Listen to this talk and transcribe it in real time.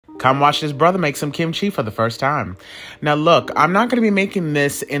Come watch this brother make some kimchi for the first time. Now look, I'm not going to be making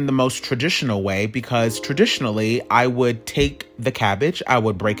this in the most traditional way because traditionally I would take the cabbage, I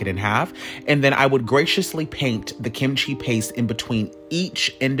would break it in half, and then I would graciously paint the kimchi paste in between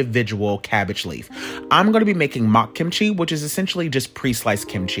each individual cabbage leaf. I'm going to be making mock kimchi, which is essentially just pre-sliced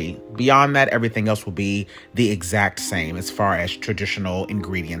kimchi. Beyond that, everything else will be the exact same as far as traditional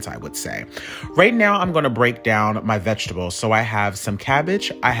ingredients, I would say. Right now, I'm going to break down my vegetables. So I have some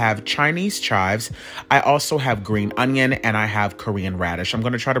cabbage, I have Chinese chives, I also have green onion, and I have Korean radish. I'm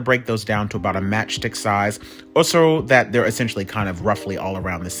going to try to break those down to about a matchstick size, or so that they're essentially kind of roughly all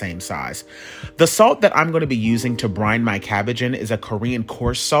around the same size. The salt that I'm going to be using to brine my cabbage in is a Korean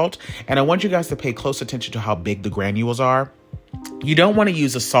coarse salt, and I want you guys to pay close attention to how big the granules are. You don't want to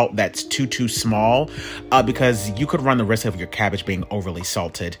use a salt that's too small because you could run the risk of your cabbage being overly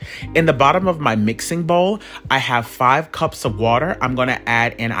salted. In the bottom of my mixing bowl, I have 5 cups of water. I'm going to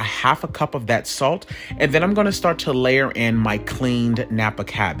add in a half a cup of that salt, and then I'm going to start to layer in my cleaned Napa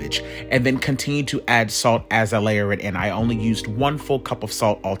cabbage and then continue to add salt as I layer it in. I only used 1 full cup of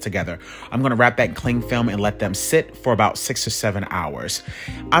salt altogether. I'm going to wrap that in cling film and let them sit for about 6 or 7 hours.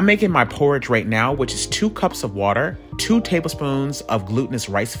 I'm making my porridge right now, which is 2 cups of water, 2 tablespoons of glutinous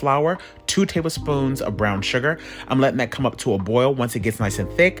rice flour, 2 tablespoons of brown sugar. I'm letting that come up to a boil. Once it gets nice and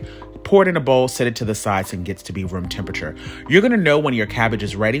thick, pour it in a bowl, set it to the side so it gets to be room temperature. You're going to know when your cabbage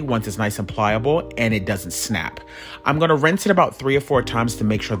is ready once it's nice and pliable and it doesn't snap. I'm going to rinse it about 3 or 4 times to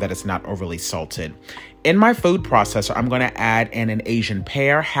make sure that it's not overly salted. In my food processor, I'm going to add in an Asian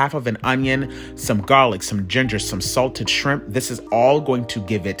pear, half of an onion, some garlic, some ginger, some salted shrimp. This is all going to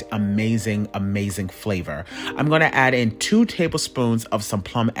give it amazing, amazing flavor. I'm going to add in 2 tablespoons of some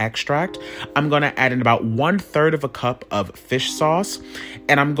plum extract. I'm going to add in about 1/3 of a cup of fish sauce.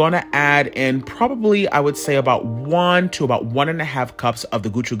 And I'm going to add in probably, I would say, about 1 to about 1.5 cups of the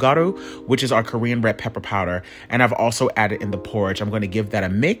gochugaru, which is our Korean red pepper powder. And I've also added in the porridge. I'm going to give that a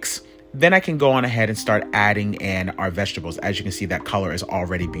mix. Then I can go on ahead and start adding in our vegetables. As you can see, that color is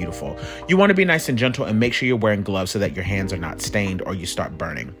already beautiful. You want to be nice and gentle and make sure you're wearing gloves so that your hands are not stained or you start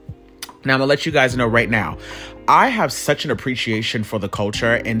burning. Now, I'm going to let you guys know right now, I have such an appreciation for the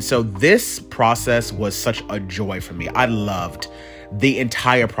culture. And so this process was such a joy for me. I loved the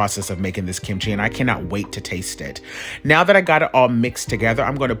entire process of making this kimchi, and I cannot wait to taste it. Now that I got it all mixed together,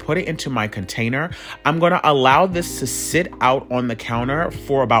 I'm going to put it into my container. I'm going to allow this to sit out on the counter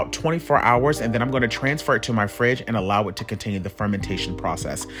for about 24 hours, and then I'm going to transfer it to my fridge and allow it to continue the fermentation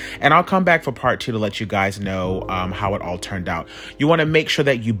process. And I'll come back for part 2 to let you guys know how it all turned out. You want to make sure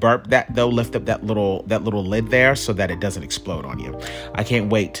that you burp that though, lift up that little lid there so that it doesn't explode on you. I can't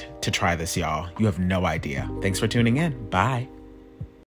wait to try this, y'all. You have no idea. Thanks for tuning in. Bye.